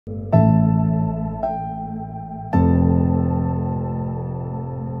Thanks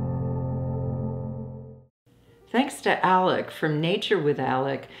to Alec from Nature with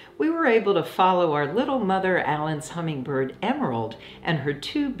Alec, we were able to follow our little mother Allen's hummingbird Emerald and her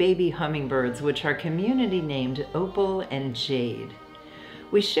two baby hummingbirds, which our community named Opal and Jade.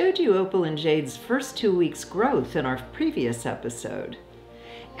 We showed you Opal and Jade's first 2 weeks' growth in our previous episode.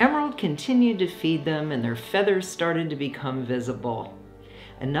 Emerald continued to feed them and their feathers started to become visible.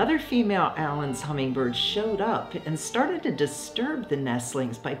 Another female Allen's hummingbird showed up and started to disturb the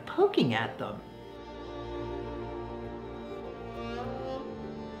nestlings by poking at them.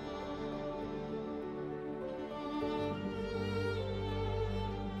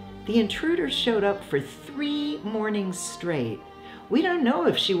 The intruder showed up for 3 mornings straight. We don't know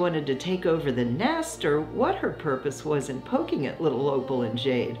if she wanted to take over the nest or what her purpose was in poking at little Opal and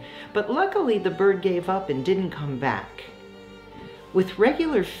Jade, but luckily the bird gave up and didn't come back. With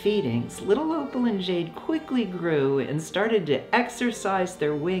regular feedings, little Opal and Jade quickly grew and started to exercise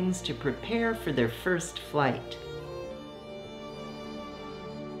their wings to prepare for their first flight.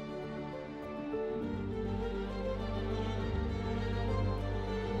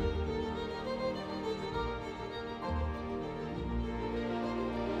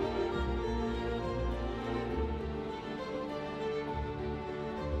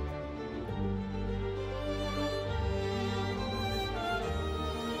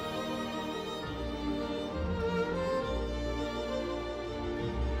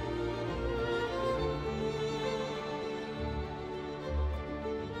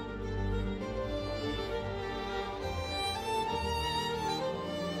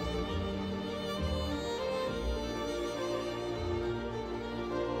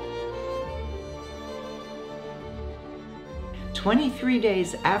 "23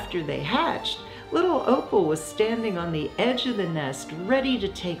 days after they hatched, little Opal was standing on the edge of the nest ready to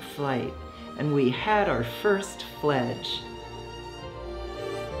take flight, and we had our first fledge.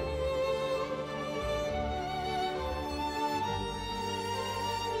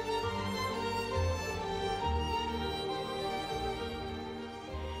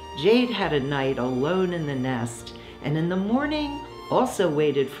 Jade had a night alone in the nest, and in the morning also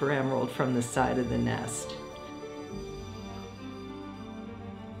waited for Emerald from the side of the nest.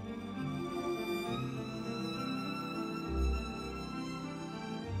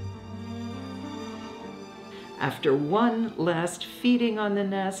 After one last feeding on the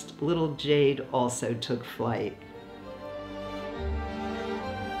nest, little Jade also took flight.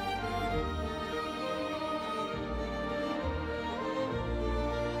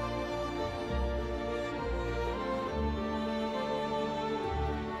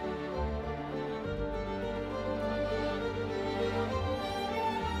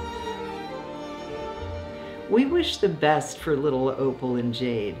 We wish the best for little Opal and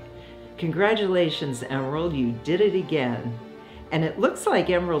Jade. Congratulations, Emerald, you did it again. And it looks like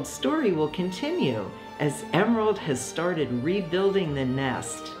Emerald's story will continue as Emerald has started rebuilding the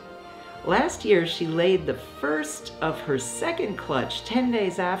nest. Last year, she laid the first of her second clutch 10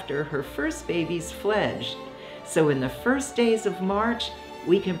 days after her first baby's fledged. So in the first days of March,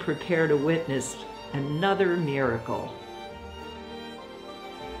 we can prepare to witness another miracle.